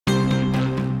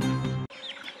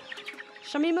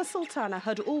Shamima Sultana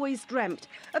had always dreamt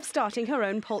of starting her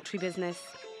own poultry business.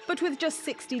 But with just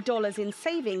 $60 in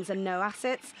savings and no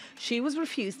assets, she was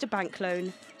refused a bank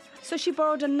loan. So she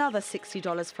borrowed another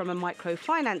 $60 from a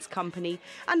microfinance company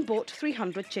and bought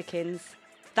 300 chickens.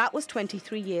 That was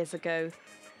 23 years ago.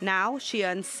 Now she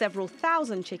earns several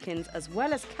thousand chickens as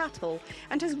well as cattle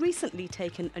and has recently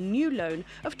taken a new loan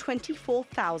of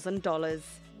 $24,000.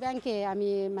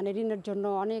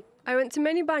 I went to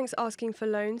many banks asking for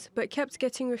loans, but kept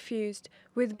getting refused.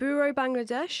 With Bureau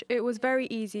Bangladesh, it was very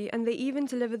easy, and they even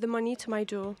delivered the money to my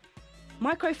door.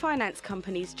 Microfinance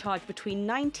companies charge between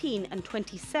 19 and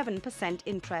 27%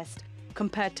 interest,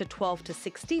 compared to 12 to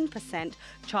 16%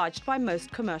 charged by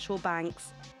most commercial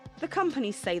banks. The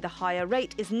companies say the higher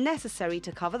rate is necessary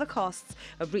to cover the costs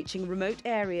of reaching remote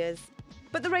areas.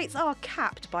 But the rates are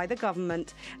capped by the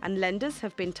government, and lenders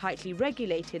have been tightly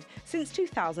regulated since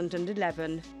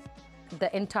 2011.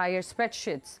 The entire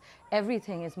spreadsheets,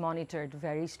 everything is monitored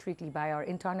very strictly by our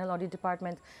internal audit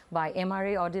department, by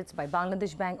MRA audits, by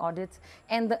Bangladesh Bank audits,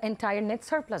 and the entire net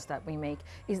surplus that we make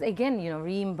is again,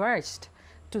 reimbursed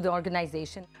to the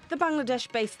organization. The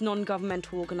Bangladesh-based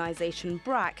non-governmental organization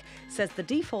BRAC says the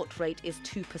default rate is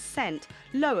 2%,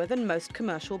 lower than most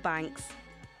commercial banks.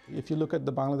 If you look at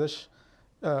the Bangladesh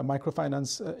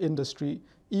microfinance industry,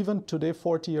 even today,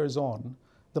 40 years on,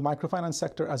 the microfinance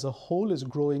sector as a whole is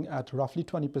growing at roughly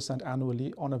 20%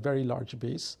 annually on a very large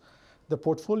base. The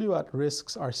portfolio at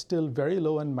risks are still very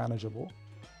low and manageable.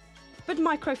 But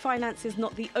microfinance is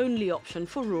not the only option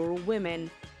for rural women.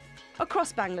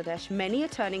 Across Bangladesh, many are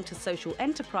turning to social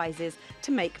enterprises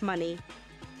to make money.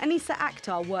 Anisa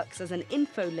Akhtar works as an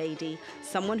info lady,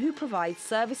 someone who provides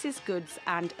services, goods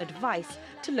and advice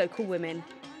to local women.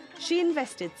 She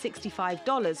invested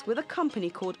 $65 with a company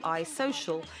called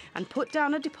iSocial and put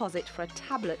down a deposit for a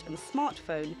tablet and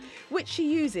smartphone, which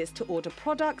she uses to order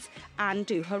products and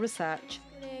do her research.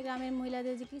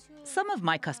 Some of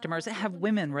my customers have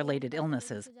women-related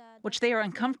illnesses, which they are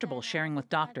uncomfortable sharing with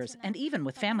doctors and even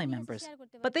with family members,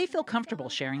 but they feel comfortable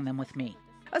sharing them with me.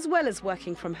 As well as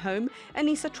working from home,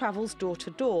 Anisa travels door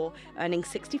to door, earning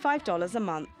 $65 a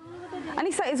month.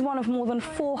 Anisa is one of more than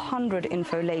 400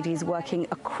 info ladies working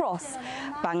across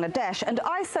Bangladesh, and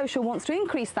iSocial wants to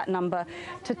increase that number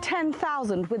to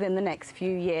 10,000 within the next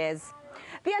few years.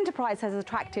 The enterprise has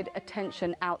attracted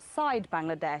attention outside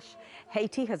Bangladesh.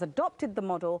 Haiti has adopted the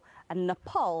model, and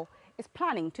Nepal is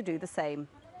planning to do the same.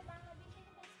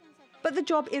 But the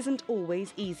job isn't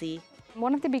always easy.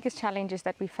 One of the biggest challenges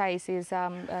that we face is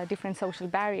different social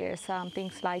barriers,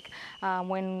 things like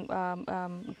when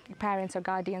parents or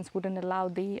guardians wouldn't allow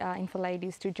the info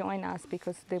ladies to join us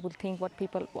because they would think what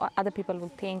other people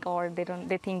will think, or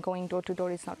they think going door to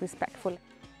door is not respectful.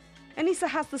 Anisa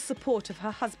has the support of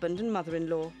her husband and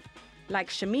mother-in-law. Like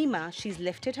Shamima, she's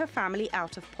lifted her family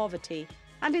out of poverty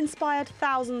and inspired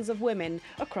thousands of women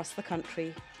across the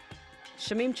country.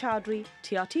 Shamim Chowdhury,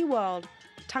 TRT World,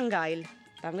 Tangail,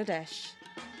 Bangladesh.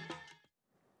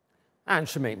 And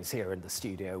Shamim's here in the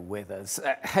studio with us.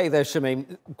 Hey there,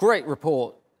 Shamim. Great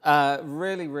report.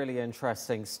 Really, really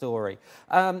interesting story.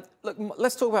 Look,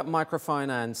 let's talk about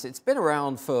microfinance. It's been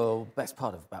around for the best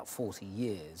part of about 40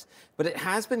 years, but it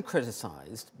has been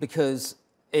criticised because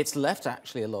it's left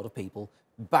actually a lot of people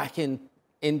back in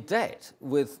debt,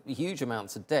 with huge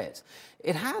amounts of debt.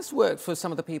 It has worked for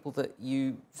some of the people that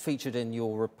you featured in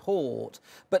your report,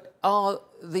 but are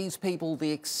these people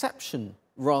the exception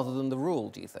rather than the rule,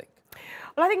 do you think?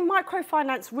 Well, I think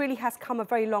microfinance really has come a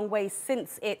very long way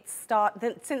since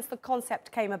since the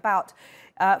concept came about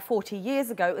 40 years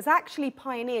ago. It was actually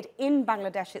pioneered in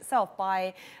Bangladesh itself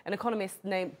by an economist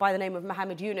by the name of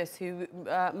Mohammed Yunus, who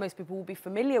most people will be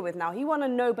familiar with now. He won a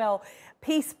Nobel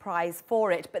Peace Prize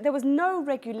for it, but there was no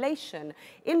regulation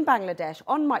in Bangladesh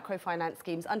on microfinance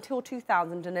schemes until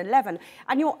 2011.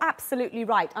 And you're absolutely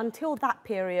right. Until that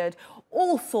period,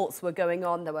 all sorts were going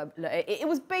on. It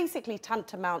was basically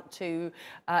tantamount to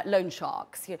loan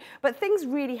sharks. But things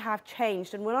really have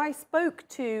changed. And when I spoke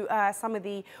to some of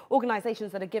the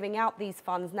organisations that are giving out these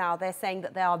funds now, they're saying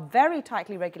that they are very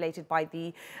tightly regulated by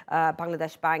the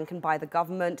Bangladesh Bank and by the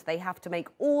government. They have to make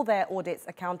all their audits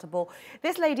accountable.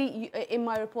 This lady, in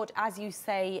my report, as you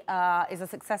say, is a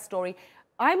success story.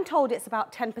 I'm told it's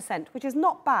about 10%, which is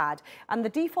not bad, and the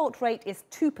default rate is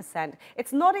 2%.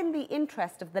 It's not in the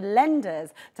interest of the lenders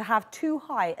to have too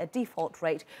high a default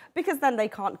rate, because then they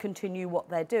can't continue what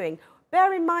they're doing.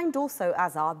 Bear in mind also,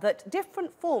 Azar, that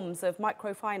different forms of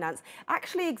microfinance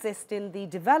actually exist in the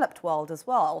developed world as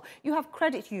well. You have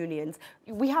credit unions.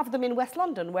 We have them in West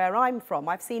London, where I'm from.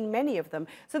 I've seen many of them.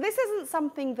 So this isn't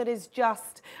something that is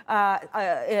just,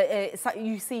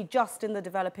 you see just in the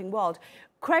developing world.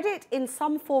 credit in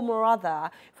some form or other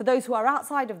for those who are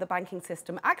outside of the banking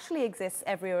system actually exists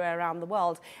everywhere around the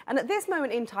world. And at this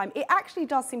moment in time, it actually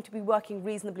does seem to be working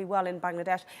reasonably well in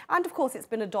Bangladesh. And of course, it's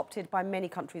been adopted by many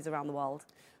countries around the world.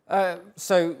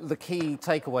 So the key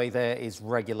takeaway there is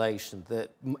regulation, that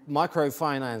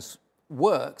microfinance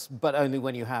works, but only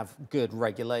when you have good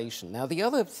regulation. Now, the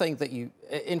other thing that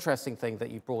interesting thing that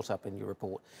you brought up in your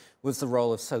report was the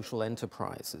role of social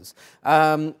enterprises.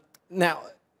 Now,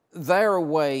 they're a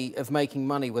way of making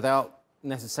money without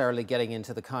necessarily getting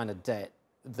into the kind of debt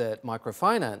that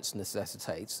microfinance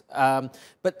necessitates.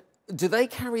 But do they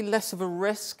carry less of a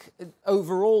risk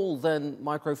overall than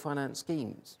microfinance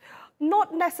schemes?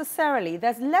 Not necessarily.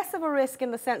 There's less of a risk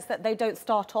in the sense that they don't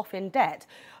start off in debt.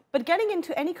 But getting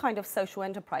into any kind of social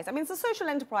enterprise, I mean, it's a social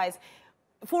enterprise,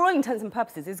 for all intents and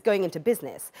purposes, is going into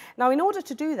business. Now, in order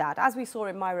to do that, as we saw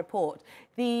in my report,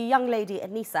 the young lady,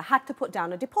 Anissa, had to put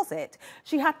down a deposit.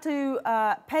 She had to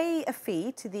pay a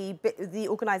fee to the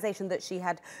organisation that she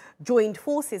had joined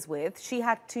forces with. She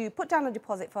had to put down a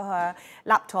deposit for her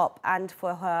laptop and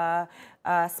for her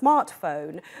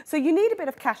smartphone. So you need a bit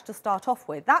of cash to start off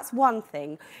with. That's one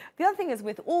thing. The other thing is,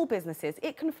 with all businesses,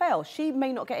 it can fail. She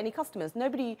may not get any customers.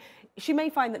 She may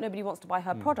find that nobody wants to buy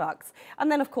her products.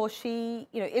 And then, of course, she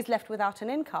is left without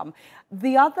an income.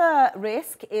 The other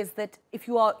risk is that if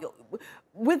you are,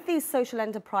 with these social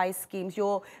enterprise schemes,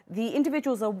 the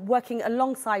individuals are working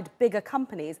alongside bigger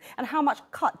companies. And how much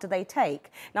cut do they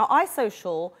take? Now,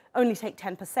 iSocial only take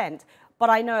 10%. But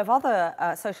I know of other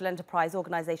social enterprise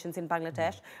organisations in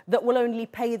Bangladesh that will only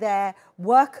pay their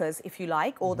workers, if you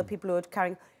like, or the people who are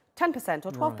carrying 10%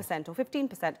 or 12% or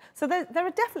 15%. So there are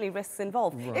definitely risks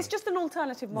involved. Right. It's just an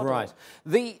alternative model. Right.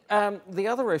 The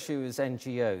other issue is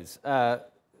NGOs.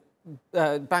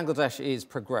 Bangladesh is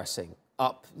progressing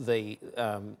up the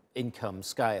income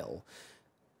scale.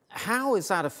 How is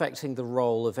that affecting the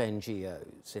role of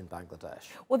NGOs in Bangladesh?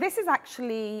 Well, this is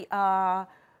actually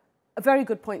a very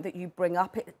good point that you bring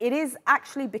up. It is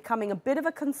actually becoming a bit of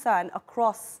a concern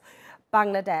across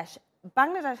Bangladesh.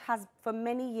 Bangladesh has, for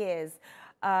many years,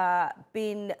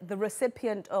 been the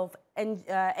recipient of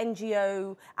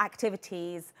NGO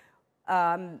activities,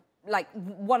 like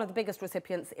one of the biggest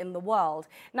recipients in the world.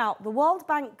 Now, the World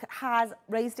Bank has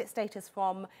raised its status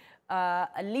from a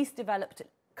least developed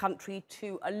country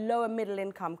to a lower middle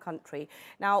income country.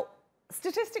 Now,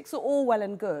 statistics are all well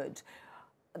and good,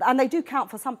 and they do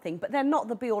count for something, but they're not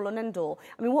the be-all and end-all.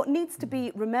 I mean, what needs to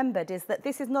be remembered is that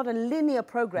this is not a linear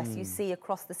progress you see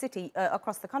across the city,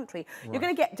 across the country. Right. You're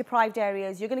going to get deprived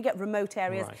areas, you're going to get remote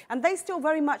areas, and they still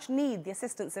very much need the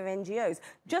assistance of NGOs.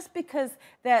 Just because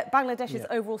Bangladesh's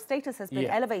overall status has been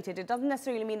elevated, it doesn't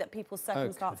necessarily mean that people's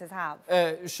circumstances have.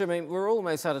 Shamim, we're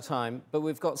almost out of time, but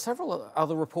we've got several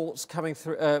other reports coming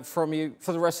through from you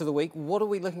for the rest of the week. What are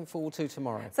we looking forward to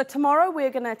tomorrow? So tomorrow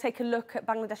we're going to take a look at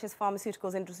Bangladesh's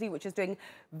pharmaceuticals industry, which is doing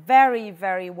very,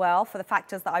 very well for the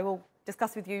factors that I will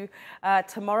discuss with you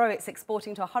tomorrow. It's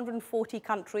exporting to 140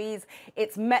 countries.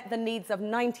 It's met the needs of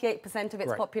 98% of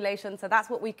its population. So that's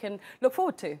what we can look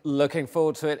forward to. Looking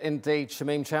forward to it indeed.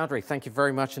 Shamim Chowdhury, thank you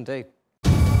very much indeed.